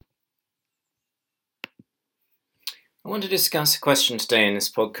want to discuss a question today in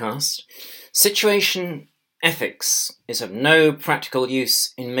this podcast. Situation ethics is of no practical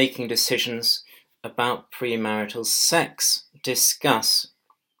use in making decisions about premarital sex. Discuss.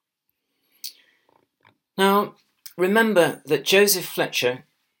 Now, remember that Joseph Fletcher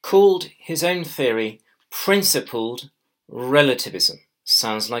called his own theory principled relativism.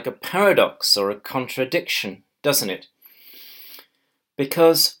 Sounds like a paradox or a contradiction, doesn't it?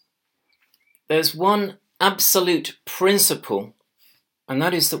 Because there's one absolute principle, and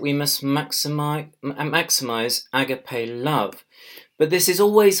that is that we must maximize agape love. But this is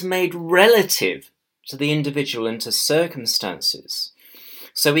always made relative to the individual and to circumstances.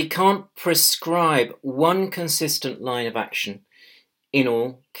 So we can't prescribe one consistent line of action in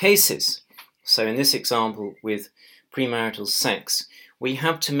all cases. So in this example with premarital sex, we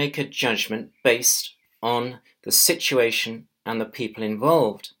have to make a judgment based on the situation and the people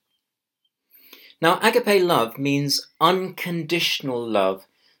involved. Now, agape love means unconditional love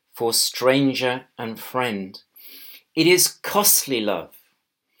for stranger and friend. It is costly love.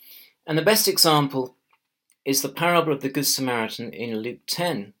 And the best example is the parable of the Good Samaritan in Luke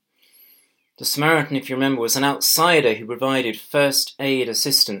 10. The Samaritan, if you remember, was an outsider who provided first aid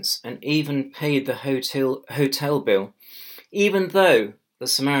assistance and even paid the hotel bill, even though the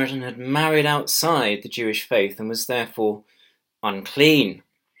Samaritan had married outside the Jewish faith and was therefore unclean.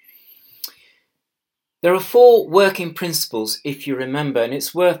 There are 4 working principles, if you remember, and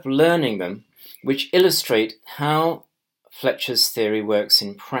it's worth learning them, which illustrate how Fletcher's theory works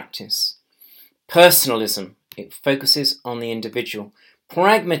in practice. Personalism, it focuses on the individual.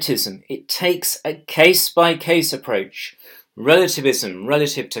 Pragmatism, it takes a case-by-case approach. Relativism,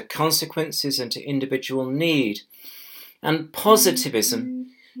 relative to consequences and to individual need. And positivism,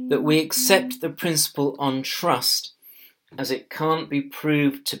 that we accept the principle on trust, as it can't be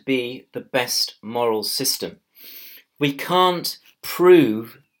proved to be the best moral system. We can't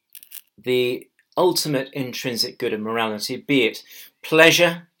prove the ultimate intrinsic good of morality, be it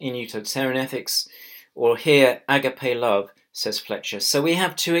pleasure in utilitarian ethics, or here agape love, says Fletcher. So we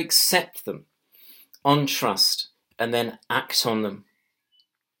have to accept them on trust and then act on them.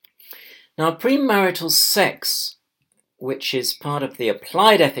 Now, premarital sex, which is part of the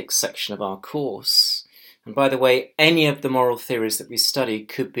applied ethics section of our course, and by the way, any of the moral theories that we study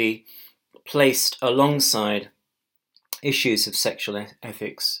could be placed alongside issues of sexual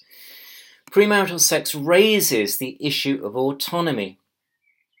ethics. Premarital sex raises the issue of autonomy,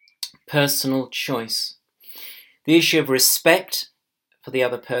 personal choice, the issue of respect for the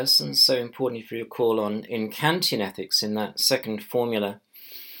other person, so important if you recall on in Kantian ethics in that second formula,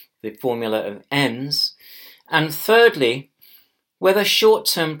 the formula of ends, and thirdly, whether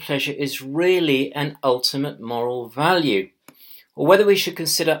short-term pleasure is really an ultimate moral value, or whether we should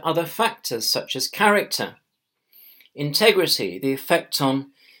consider other factors such as character, integrity, the effect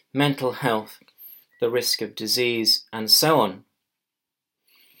on mental health, the risk of disease, and so on.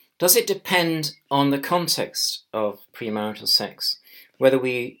 Does it depend on the context of premarital sex, whether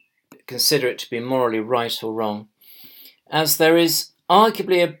we consider it to be morally right or wrong, as there is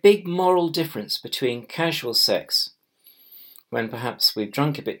arguably a big moral difference between casual sex, when perhaps we've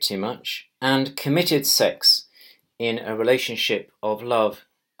drunk a bit too much, and committed sex in a relationship of love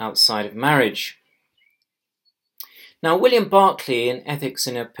outside of marriage. Now, William Barclay in Ethics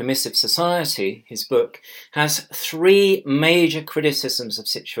in a Permissive Society, his book, has 3 major criticisms of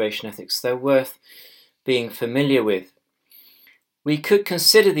situation ethics they're worth being familiar with. We could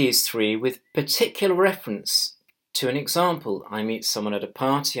consider these 3 with particular reference to an example. I meet someone at a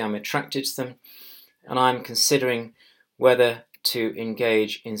party, I'm attracted to them, and I'm considering whether to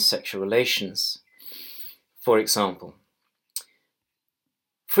engage in sexual relations. For example,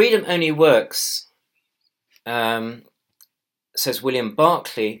 freedom only works, says William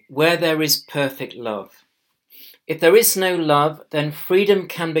Barclay, where there is perfect love. If there is no love, then freedom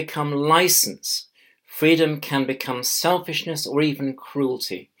can become license. Freedom can become selfishness or even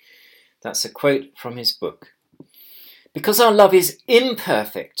cruelty. That's a quote from his book. Because our love is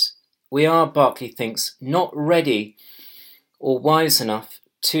imperfect, we are, Barclay thinks, not ready or wise enough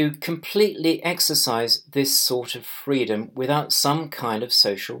to completely exercise this sort of freedom without some kind of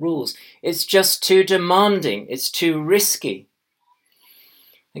social rules. It's just too demanding, it's too risky.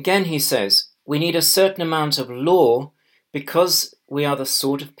 Again, he says, we need a certain amount of law because we are the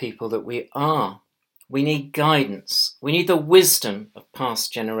sort of people that we are. We need guidance. We need the wisdom of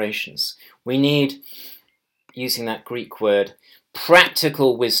past generations. We need, using that Greek word,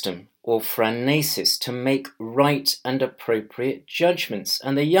 practical wisdom or phronesis to make right and appropriate judgments.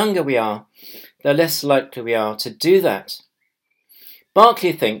 And the younger we are, the less likely we are to do that.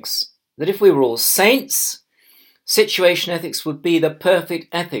 Barclay thinks that if we were all saints, Situation ethics would be the perfect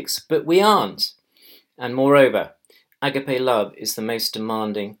ethics, but we aren't. And moreover, agape love is the most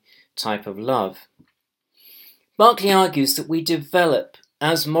demanding type of love. Berkeley argues that we develop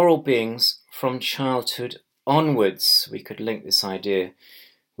as moral beings from childhood onwards. We could link this idea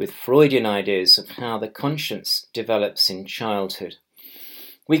with Freudian ideas of how the conscience develops in childhood.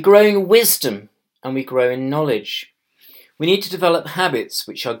 We grow in wisdom and we grow in knowledge. We need to develop habits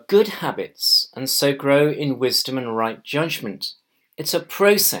which are good habits and so grow in wisdom and right judgment. It's a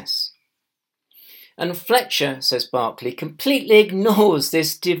process. And Fletcher, says Berkeley, completely ignores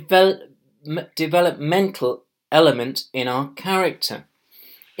this developmental element in our character.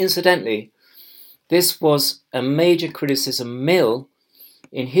 Incidentally, this was a major criticism Mill,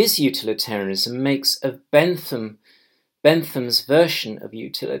 in his utilitarianism, makes of Bentham's version of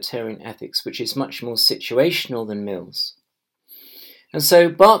utilitarian ethics, which is much more situational than Mill's. And so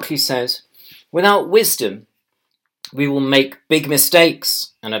Berkeley says, without wisdom, we will make big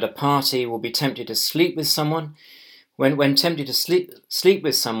mistakes, and at a party we'll be tempted to sleep with someone. When tempted to sleep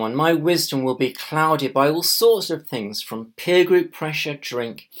with someone, my wisdom will be clouded by all sorts of things, from peer group pressure,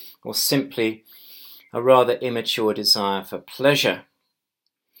 drink, or simply a rather immature desire for pleasure.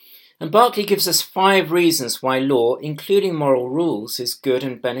 And Berkeley gives us 5 reasons why law, including moral rules, is good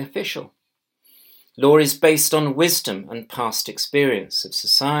and beneficial. Law is based on wisdom and past experience of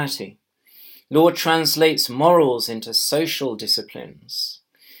society. Law translates morals into social disciplines,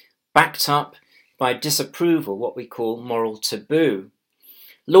 backed up by disapproval, what we call moral taboo.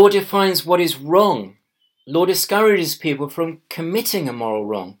 Law defines what is wrong. Law discourages people from committing a moral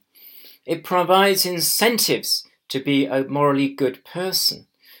wrong. It provides incentives to be a morally good person.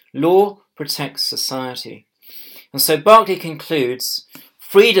 Law protects society. And so Berkeley concludes,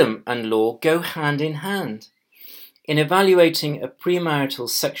 freedom and law go hand in hand. In evaluating a premarital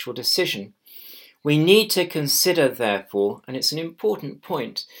sexual decision, we need to consider, therefore, and it's an important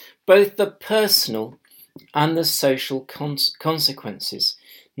point, both the personal and the social consequences.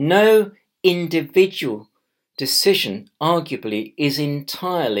 No individual decision, arguably, is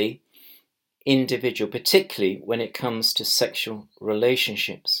entirely individual, particularly when it comes to sexual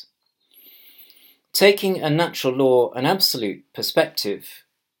relationships. Taking a natural law and absolute perspective,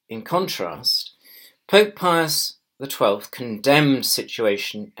 in contrast, Pope Pius XII condemned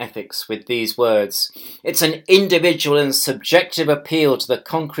situation ethics with these words: "It's an individual and subjective appeal to the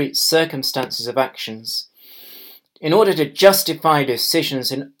concrete circumstances of actions in order to justify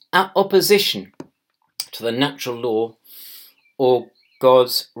decisions in opposition to the natural law or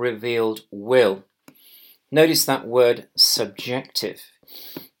God's revealed will." Notice that word subjective.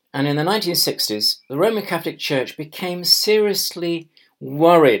 And in the 1960s, the Roman Catholic Church became seriously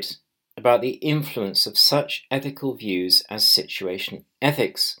worried about the influence of such ethical views as situation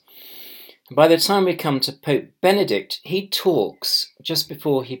ethics. And by the time we come to Pope Benedict, he talks, just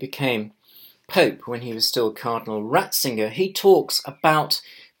before he became Pope, when he was still Cardinal Ratzinger, he talks about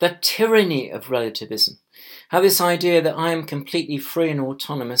the tyranny of relativism. How this idea that I am completely free and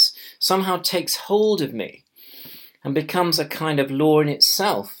autonomous somehow takes hold of me and becomes a kind of law in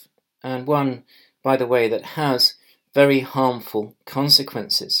itself, and one, by the way, that has very harmful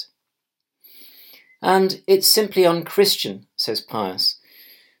consequences. And it's simply unchristian, says Pius,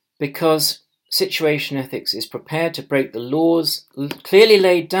 because situation ethics is prepared to break the laws clearly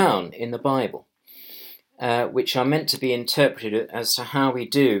laid down in the Bible, which are meant to be interpreted as to how we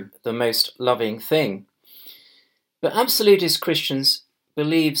do the most loving thing. But absolutist Christians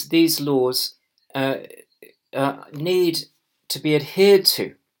believe these laws need to be adhered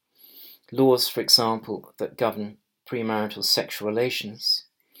to. Laws, for example, that govern premarital sexual relations.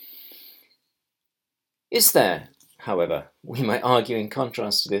 Is there, however, we might argue in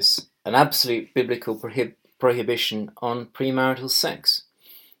contrast to this, an absolute biblical prohibition on premarital sex?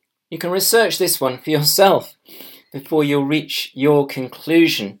 You can research this one for yourself before you reach your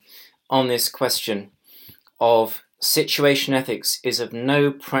conclusion on this question of situation ethics is of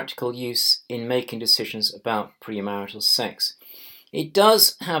no practical use in making decisions about premarital sex. It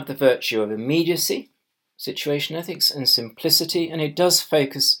does have the virtue of immediacy, situation ethics, and simplicity, and it does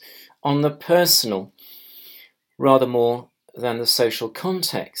focus on the personal rather more than the social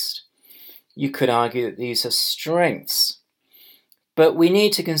context. You could argue that these are strengths, but we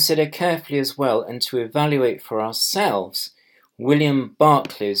need to consider carefully as well and to evaluate for ourselves William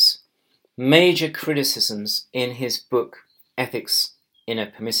Barclay's major criticisms in his book Ethics in a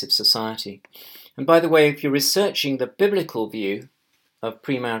Permissive Society. And by the way, if you're researching the biblical view of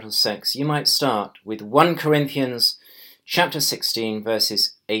premarital sex, you might start with 1 Corinthians chapter 16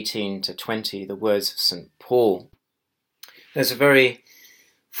 verses 18 to 20, the words of St. Paul. There's a very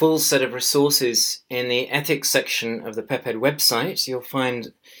full set of resources in the ethics section of the PEPED website. You'll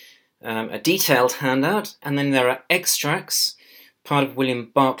find a detailed handout, and then there are extracts, part of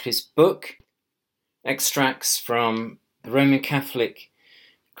William Barclay's book, extracts from the Roman Catholic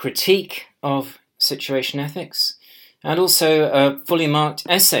critique of situation ethics, and also a fully marked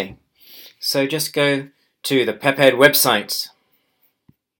essay. So just go to the PEPED website